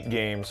complete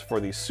games, for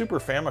the Super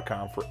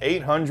Famicom for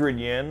 800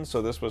 yen, so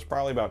this was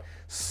probably about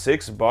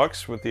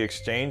 $6 with the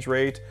exchange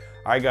rate,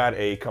 I got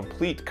a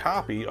complete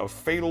copy of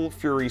Fatal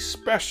Fury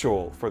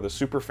Special for the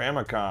Super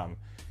Famicom.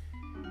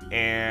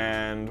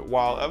 And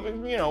while,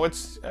 you know,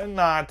 it's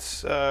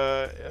not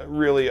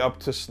really up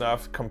to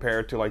snuff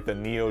compared to like the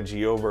Neo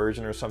Geo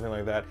version or something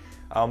like that,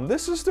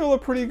 this is still a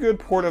pretty good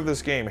port of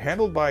this game,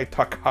 handled by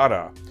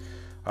Takara.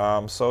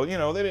 So, you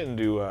know, they didn't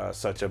do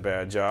such a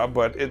bad job,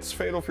 but it's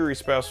Fatal Fury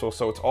Special,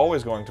 so it's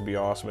always going to be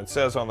awesome. It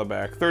says on the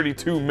back,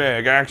 32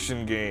 meg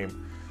action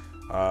game.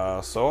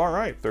 So,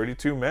 alright,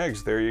 32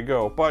 megs, there you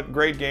go. But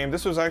great game.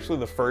 This was actually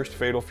the first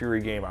Fatal Fury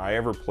game I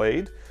ever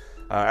played.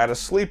 At a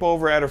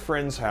sleepover at a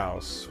friend's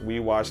house, we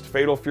watched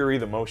Fatal Fury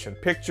the motion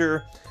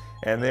picture,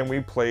 and then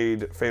we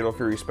played Fatal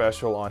Fury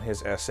Special on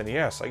his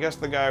SNES. I guess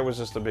the guy was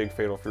just a big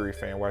Fatal Fury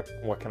fan,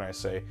 what can I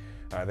say?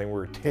 I think we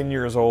were 10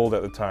 years old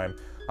at the time.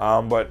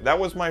 But that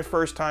was my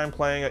first time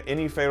playing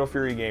any Fatal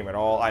Fury game at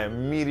all. I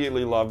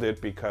immediately loved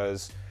it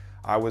because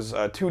I was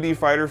a 2D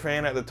fighter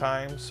fan at the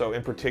time, so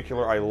in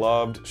particular I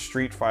loved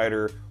Street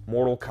Fighter,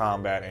 Mortal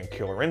Kombat, and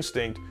Killer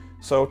Instinct.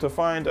 So to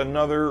find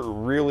another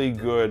really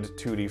good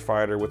 2D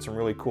fighter with some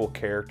really cool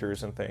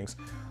characters and things,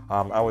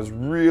 I was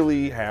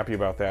really happy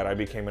about that. I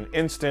became an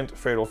instant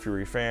Fatal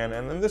Fury fan,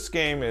 and then this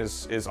game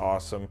is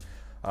awesome.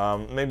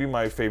 Maybe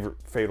my favorite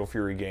Fatal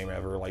Fury game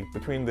ever, like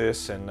between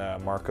this and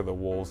Mark of the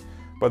Wolves.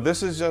 But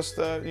this is just,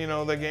 you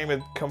know, the game that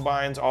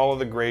combines all of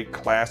the great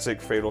classic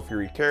Fatal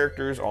Fury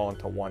characters all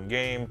into one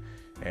game.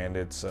 And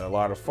it's a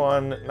lot of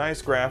fun. Nice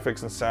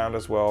graphics and sound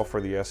as well for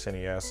the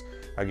SNES.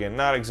 Again,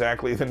 not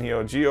exactly the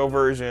Neo Geo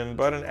version,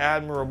 but an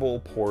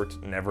admirable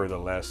port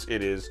nevertheless.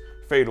 It is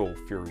Fatal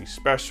Fury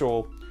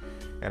Special.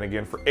 And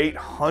again, for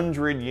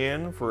 800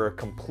 yen for a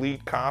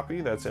complete copy,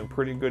 that's in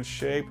pretty good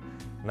shape.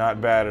 Not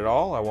bad at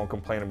all. I won't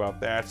complain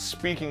about that.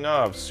 Speaking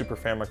of Super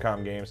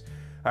Famicom games,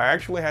 I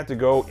actually had to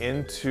go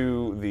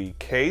into the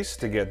case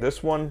to get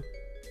this one,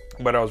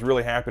 but I was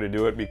really happy to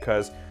do it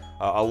because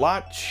a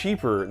lot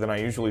cheaper than I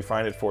usually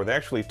find it for. They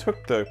actually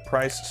took the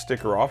price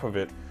sticker off of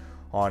it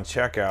on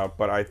checkout,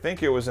 but I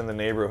think it was in the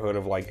neighborhood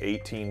of like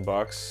 18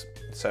 bucks,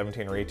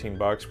 17 or 18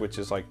 bucks, which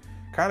is like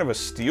kind of a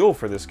steal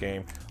for this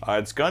game.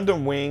 It's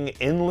Gundam Wing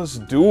Endless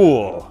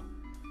Duel.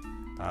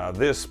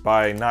 This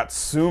by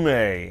Natsume,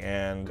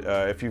 and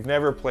if you've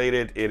never played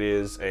it, it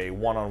is a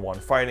one-on-one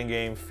fighting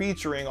game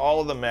featuring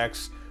all of the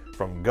mechs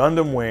from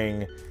Gundam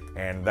Wing,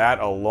 and that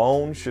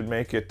alone should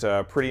make it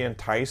pretty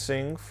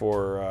enticing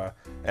for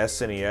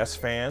SNES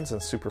fans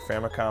and Super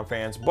Famicom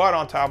fans. But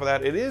on top of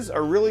that, it is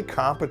a really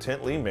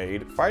competently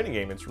made fighting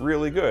game. It's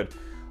really good.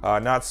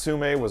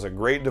 Natsume was a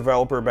great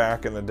developer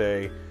back in the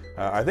day.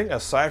 I think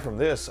aside from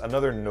this,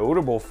 another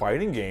notable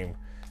fighting game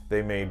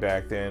they made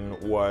back then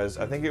was,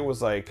 I think it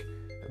was like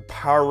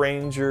Power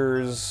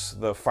Rangers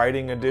the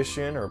Fighting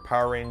Edition, or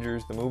Power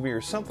Rangers the movie, or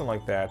something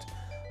like that.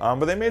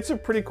 But they made some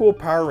pretty cool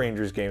Power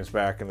Rangers games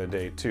back in the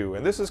day too,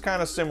 and this is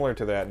kind of similar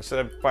to that. Instead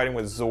of fighting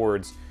with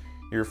Zords,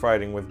 you're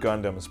fighting with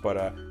Gundams. But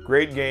a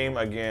great game,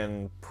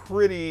 again,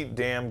 pretty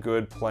damn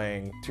good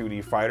playing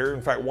 2D fighter.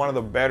 In fact, one of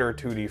the better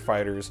 2D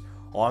fighters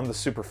on the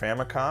Super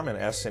Famicom and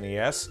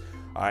SNES.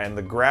 And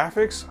the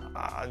graphics,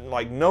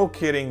 like no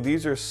kidding,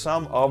 these are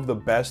some of the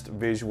best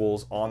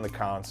visuals on the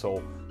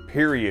console.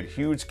 Period.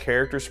 Huge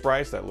character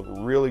sprites that look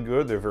really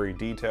good. They're very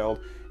detailed,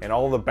 and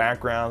all the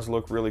backgrounds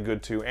look really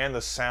good too, and the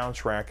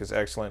soundtrack is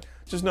excellent.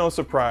 Just no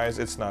surprise,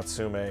 it's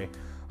Natsume.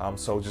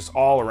 So just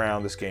all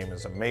around, this game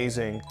is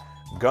amazing.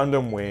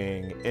 Gundam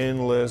Wing,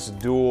 Endless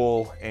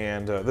Duel,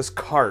 and this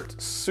cart,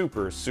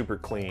 super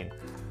clean.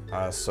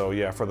 So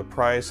yeah, for the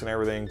price and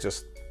everything,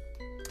 just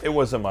it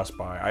was a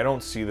must-buy. I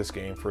don't see this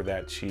game for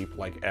that cheap,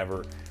 like,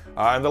 ever.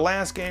 And the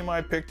last game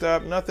I picked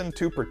up, nothing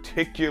too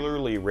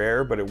particularly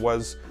rare, but it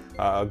was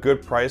a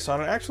good price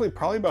on it. Actually,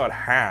 probably about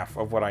half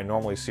of what I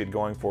normally see it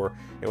going for.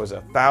 It was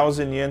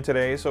 1,000 yen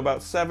today, so about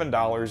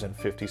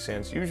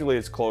 $7.50. Usually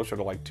it's closer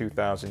to like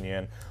 2,000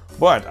 yen.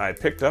 But I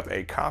picked up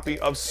a copy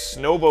of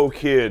Snowbo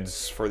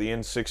Kids for the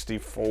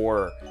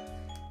N64.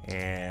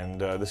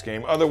 And this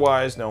game,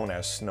 otherwise known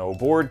as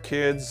Snowboard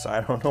Kids.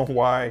 I don't know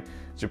why.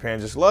 Japan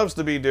just loves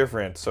to be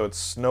different. So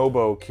it's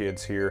Snowbo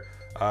Kids here.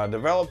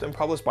 Developed and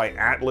published by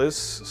Atlas,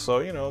 so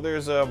you know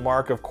there's a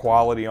mark of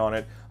quality on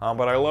it.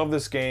 But I love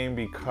this game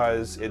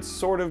because it's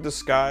sort of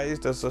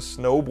disguised as a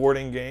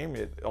snowboarding game.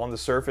 On the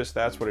surface,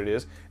 that's what it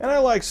is. And I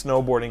like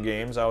snowboarding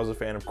games. I was a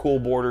fan of Cool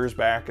Borders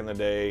back in the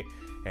day,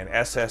 and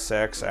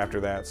SSX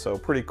after that, so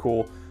pretty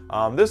cool.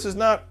 This is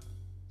not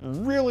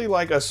really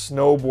like a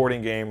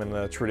snowboarding game in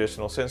the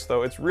traditional sense,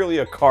 though. It's really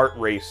a kart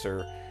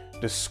racer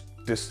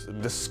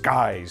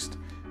disguised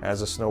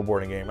as a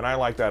snowboarding game, and I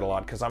like that a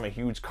lot because I'm a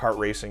huge kart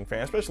racing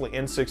fan, especially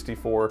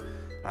N64.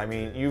 I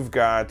mean, you've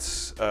got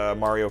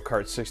Mario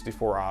Kart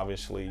 64,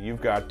 obviously.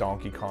 You've got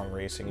Donkey Kong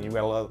Racing, and you've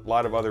got a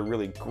lot of other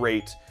really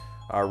great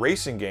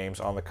racing games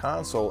on the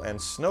console, and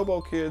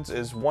Snowbo Kids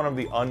is one of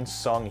the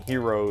unsung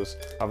heroes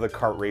of the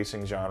kart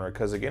racing genre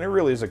because, again, it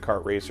really is a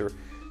kart racer.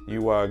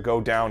 You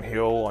go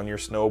downhill on your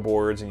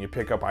snowboards and you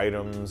pick up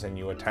items and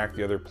you attack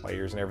the other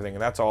players and everything,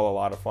 and that's all a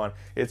lot of fun.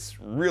 It's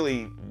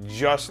really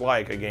just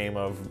like a game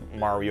of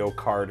Mario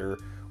Kart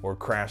or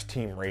Crash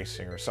Team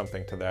Racing or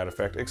something to that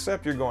effect,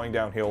 except you're going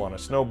downhill on a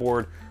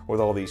snowboard with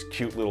all these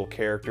cute little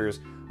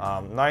characters.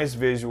 Nice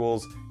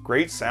visuals,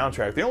 great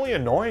soundtrack. The only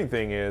annoying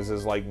thing is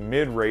like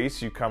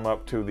mid-race you come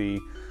up to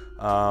the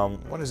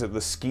what is it, the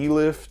ski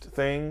lift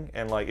thing,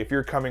 and like if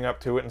you're coming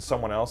up to it and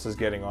someone else is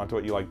getting onto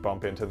it, you like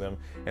bump into them,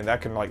 and that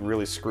can like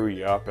really screw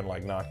you up and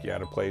like knock you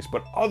out of place.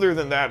 But other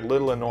than that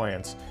little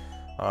annoyance,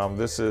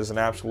 this is an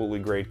absolutely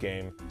great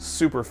game.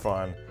 Super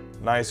fun,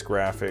 nice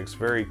graphics,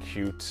 very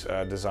cute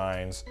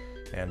designs,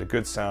 and a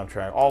good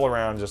soundtrack. All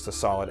around just a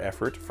solid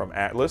effort from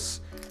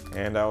Atlas,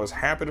 and I was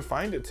happy to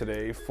find it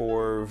today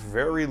for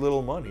very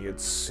little money.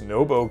 It's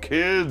Snowbo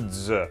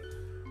Kids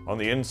on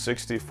the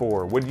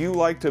N64. Would you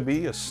like to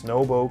be a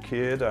Snowbo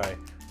Kid? I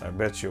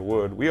bet you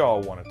would. We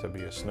all wanted to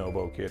be a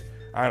Snowbo Kid.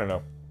 I don't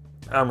know.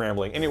 I'm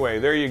rambling. Anyway,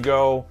 there you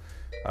go.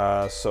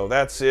 So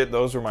that's it.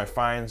 Those were my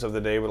finds of the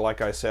day. But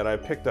like I said, I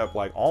picked up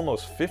like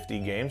almost 50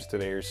 games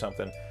today or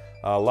something.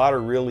 A lot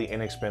of really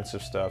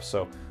inexpensive stuff.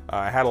 So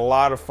I had a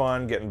lot of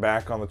fun getting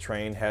back on the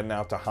train, heading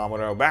out to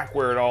Hamura, back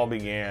where it all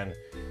began,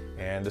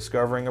 and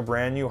discovering a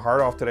brand new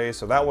Heart Off today.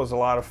 So that was a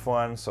lot of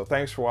fun. So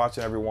thanks for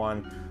watching,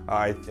 everyone.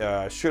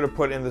 I should have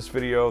put in this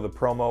video the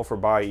promo for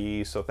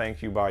Buyee, so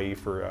thank you, Buyee,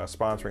 for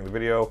sponsoring the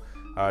video.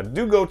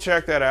 Do go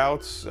check that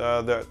out.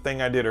 The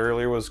thing I did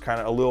earlier was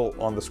kind of a little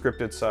on the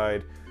scripted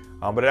side,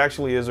 but it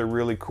actually is a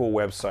really cool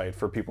website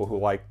for people who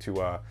like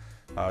to,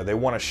 they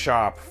want to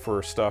shop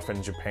for stuff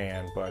in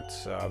Japan, but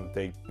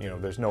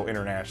there's no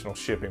international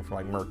shipping from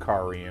like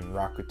Mercari and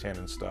Rakuten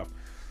and stuff.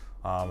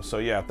 So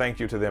yeah, thank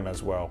you to them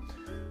as well.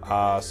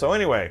 So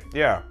anyway,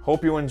 yeah,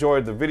 hope you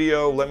enjoyed the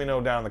video. Let me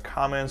know down in the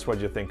comments what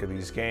you think of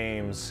these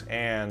games.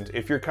 And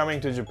if you're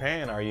coming to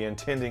Japan, are you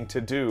intending to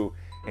do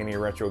any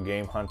retro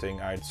game hunting?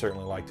 I'd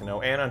certainly like to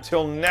know. And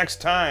until next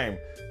time,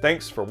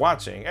 thanks for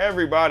watching,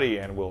 everybody,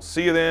 and we'll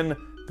see you then.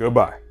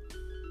 Goodbye.